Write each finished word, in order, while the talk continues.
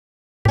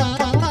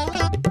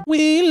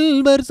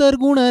Wilbur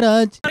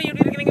Sargunaraj.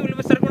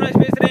 Wilbur Sargunaraj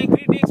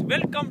greetings.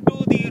 Welcome to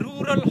the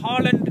rural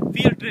Holland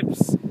field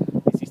trips.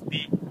 This is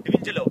the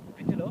Dwingelo.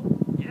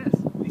 Yes.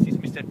 This is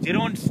Mr.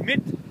 Jeroen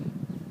Smith.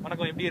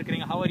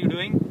 How are you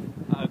doing?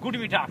 Good to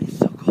meet you.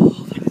 So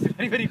cold. It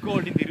is very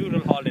cold in the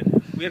rural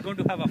Holland. We are going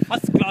to have a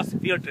first class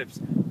field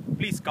trips.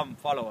 Please come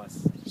follow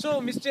us.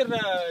 So Mr.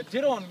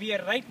 Jeroen, we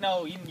are right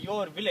now in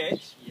your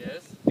village.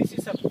 Yes. This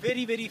is a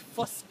very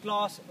first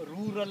class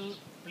rural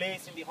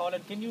place in the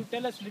Holland. Can you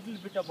tell us a little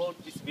bit about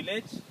this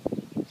village?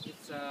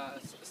 It's a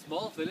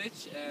small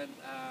village and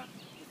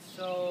it's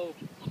so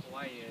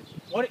quiet.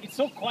 It's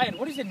so quiet.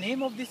 What is the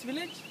name of this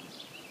village?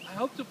 I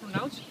hope to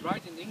pronounce it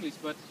right in English,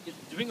 but it's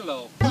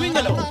Dwingelo.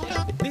 Dwingelo.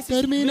 Yeah. This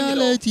is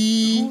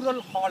Terminology. Dwingelo,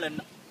 rural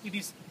Holland. It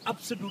is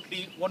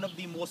absolutely one of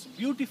the most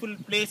beautiful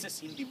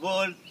places in the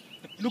world.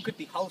 Look at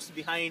the house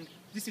behind.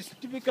 This is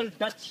typical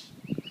Dutch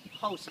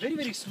house.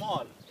 Very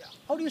small. Yeah.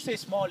 How do you say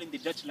small in the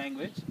Dutch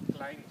language?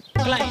 Klein.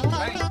 Klein.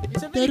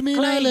 It's a very klein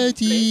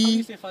Terminology. place. How do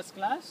you say first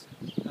class?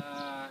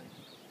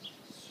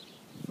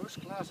 First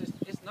class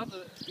is not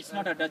a... It's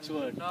not a Dutch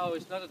word. No,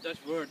 it's not a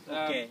Dutch word.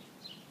 Okay.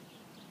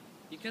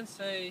 You can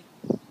say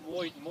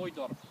mooi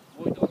dorp.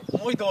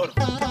 Mooidorp.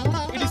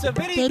 It is a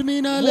very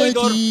Terminology.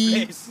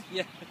 Mooidorp place.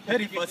 Yeah.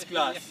 Very first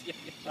class.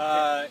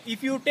 Yeah.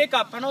 If you take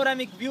a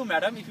panoramic view,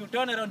 madam, if you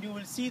turn around, you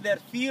will see their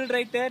field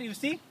right there. You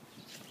see?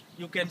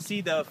 You can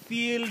see the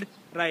field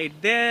right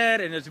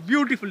there, and it's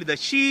beautiful, the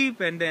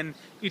sheep, and then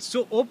it's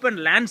so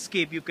open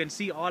landscape. You can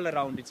see all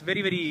around. It's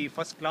very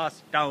first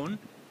class town.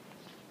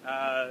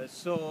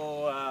 It's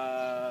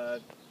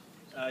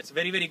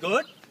very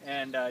good,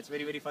 and it's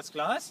very first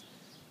class.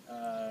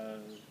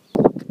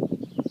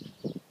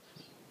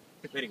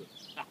 Very good.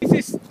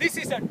 This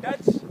is a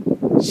Dutch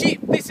sheep.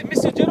 This is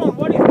Mr. Jeroen.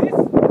 What is this?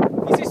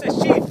 This is a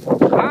sheep.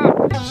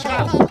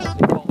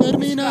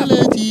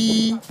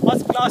 Terminology.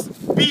 First class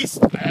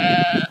beast.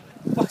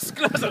 First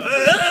class.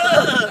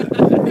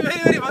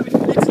 Very funny.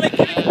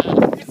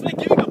 It's like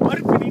giving a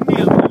burp in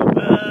India.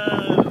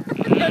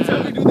 That's how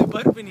we do the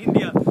burp in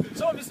India.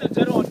 So Mr.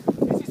 Jeroen,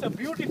 this is a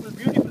beautiful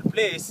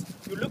place.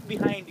 You look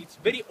behind. It's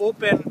very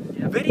open.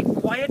 Very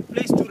quiet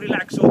place to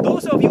relax. So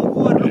those of you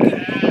who are looking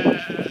to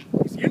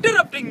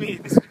interrupting me,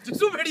 this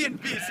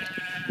disobedient beast.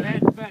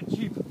 Bad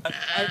sheep.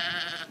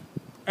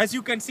 As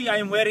you can see, I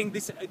am wearing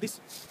this. This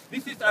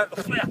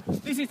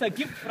is a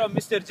gift from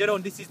Mr.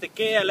 Jeroen. This is the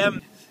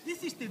KLM.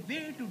 This is the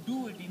way to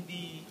do it in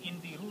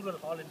the rural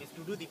Holland, is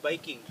to do the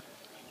biking.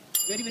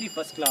 Very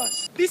first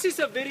class. This is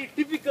a very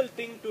typical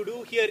thing to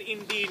do here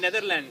in the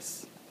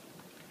Netherlands.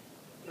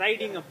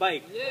 Riding a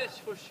bike. Yes,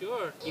 for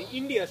sure. In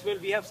India as well,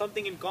 we have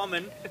something in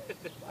common.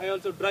 I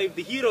also drive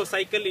the Hero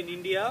cycle in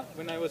India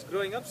when I was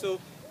growing up. So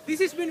this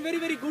has been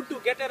very good to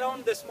get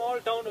around the small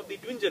town of the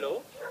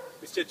Dwingelo.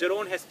 Mr.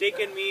 Jeroen has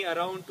taken me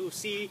around to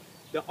see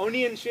the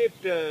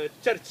onion-shaped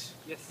church.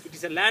 Yes. It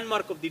is a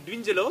landmark of the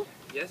Dwingelo.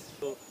 Yes.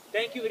 So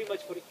thank you very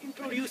much for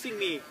introducing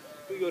me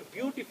to your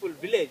beautiful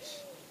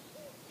village.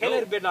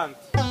 Heller bedankt.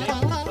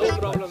 No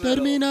problem.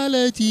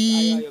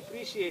 Terminology. I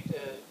appreciate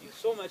you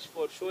so much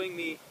for showing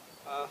me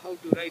how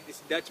to ride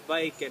this Dutch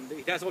bike, and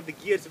it has all the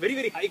gears.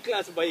 Very high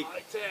class bike.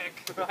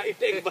 High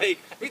tech bike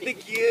with the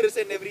gears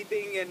and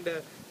everything, and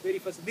very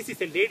fast. This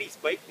is a lady's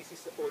bike.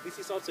 This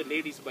is also a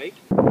lady's bike.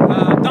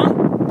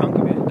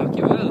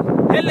 Dankjewel.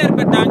 Heller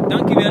bedankt.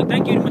 Dankjewel.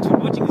 Thank you very much for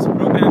watching this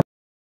program.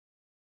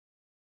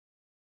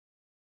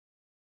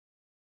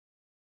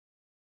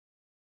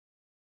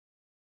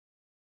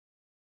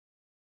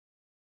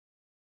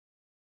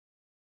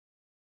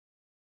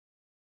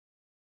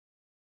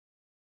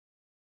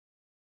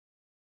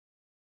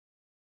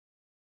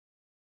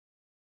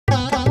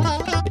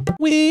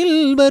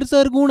 Wilbur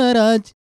Sargunaraj.